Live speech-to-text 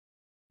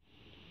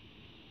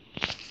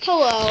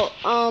Hello.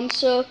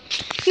 So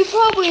you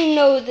probably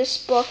know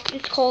this book.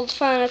 It's called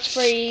Five Nights at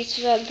Freddy's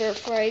Fazbear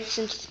Fright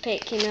since the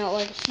pit came out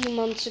like a few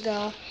months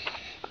ago.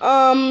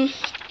 I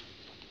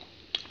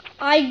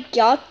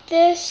got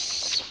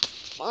this,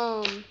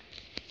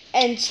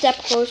 and Step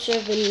Closer,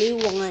 the new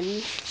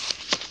one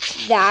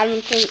that I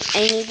don't think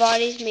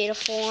anybody's made a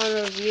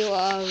full-on review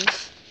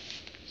of,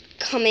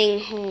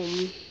 coming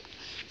home.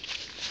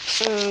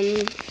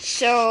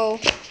 So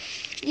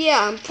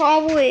yeah,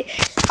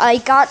 I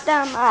got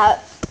them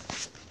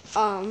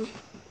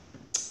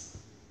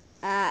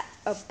at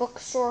a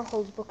bookstore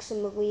called Books a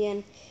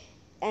Million,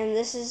 and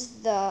this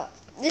is the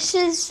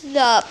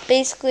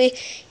basically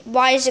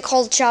why is it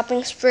called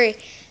Shopping Spree?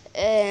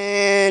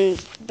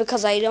 And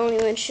because I don't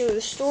even show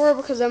the store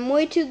because I'm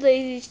way too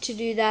lazy to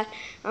do that.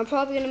 I'm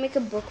probably gonna make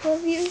a book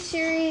review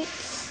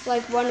series,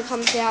 like one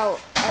comes out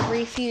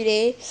every few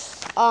days.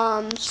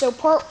 So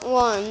part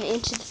one,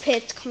 Into the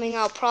Pit, coming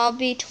out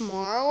probably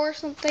tomorrow or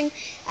something.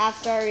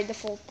 After I read the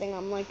full thing,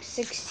 I'm like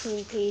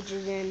 16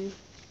 pages in.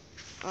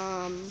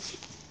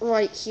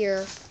 Right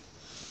here,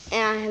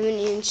 and I haven't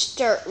even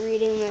start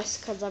reading this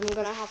because I'm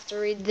gonna have to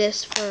read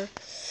this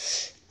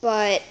first.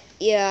 But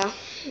yeah,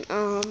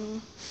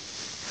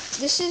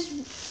 this is,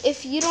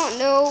 if you don't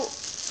know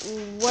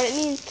what it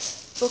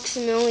means, Books a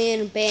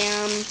Million,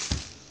 BAM,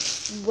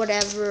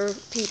 whatever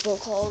people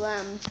call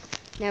them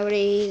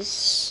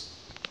nowadays.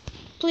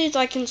 Please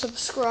like and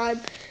subscribe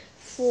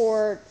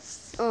for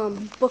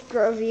book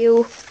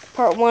review.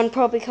 Part one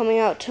probably coming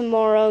out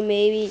tomorrow,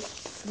 maybe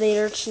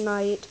later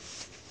tonight.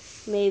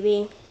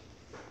 Maybe,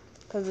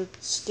 because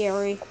it's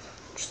scary.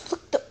 Just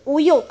look, the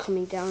oil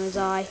coming down his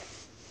eye.